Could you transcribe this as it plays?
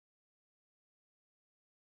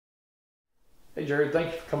Hey Jerry,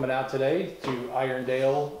 thank you for coming out today to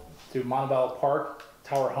Irondale, to Montevallo Park,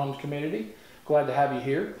 Tower Homes community. Glad to have you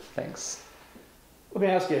here. Thanks. Let me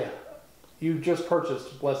ask you, you just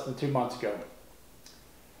purchased less than 2 months ago.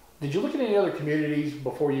 Did you look at any other communities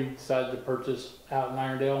before you decided to purchase out in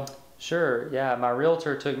Irondale? Sure, yeah, my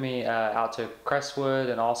realtor took me out to Crestwood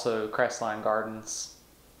and also Crestline Gardens.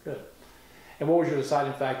 Good. And what was your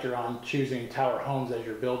deciding factor on choosing Tower Homes as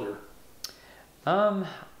your builder?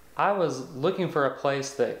 I was looking for a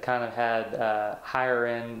place that kind of had higher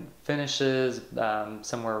end finishes,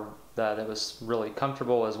 somewhere that was really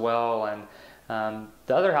comfortable as well. And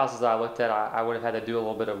the other houses that I looked at, I would have had to do a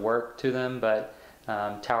little bit of work to them, but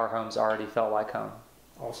Tower Homes already felt like home.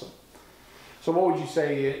 Awesome. So what would you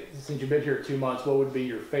say, since you've been here 2 months, what would be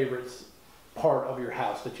your favorite part of your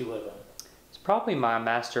house that you live in? It's probably my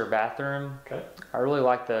master bathroom. Okay. I really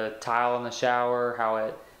like the tile in the shower, how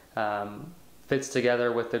it fits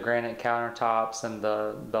together with the granite countertops and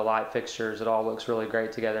the light fixtures. It all looks really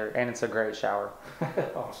great together, and it's a great shower.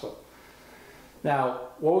 Awesome. Now,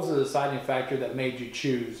 what was the deciding factor that made you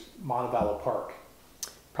choose Montevallo Park?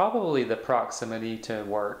 Probably the proximity to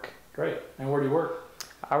work. Great. And where do you work?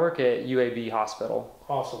 I work at UAB Hospital.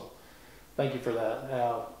 Awesome. Thank you for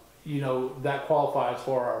that. You know, that qualifies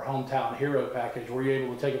for our Hometown Hero package. Were you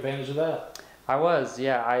able to take advantage of that? I was,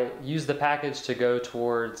 yeah. I used the package to go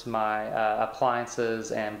towards my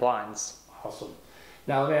appliances and blinds. Awesome.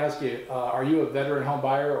 Now, let me ask you, are you a veteran home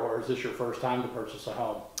buyer, or is this your first time to purchase a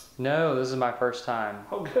home? No, this is my first time.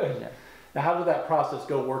 Oh, good. Yeah. Now, how did that process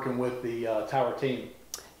go working with the Tower team?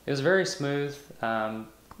 It was very smooth.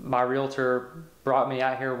 My realtor brought me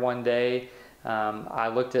out here one day. I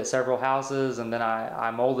looked at several houses, and then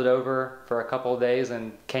I mulled it over for a couple of days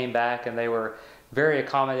and came back, and they were very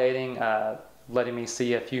accommodating, letting me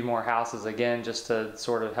see a few more houses again just to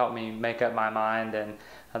sort of help me make up my mind. And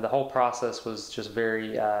the whole process was just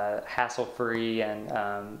very hassle-free and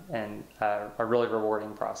a really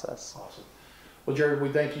rewarding process. Awesome. Well, Jerry, we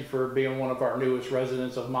thank you for being one of our newest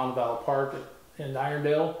residents of Montevallo Park in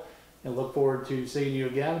Irondale, and look forward to seeing you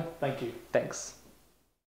again. Thank you. Thanks.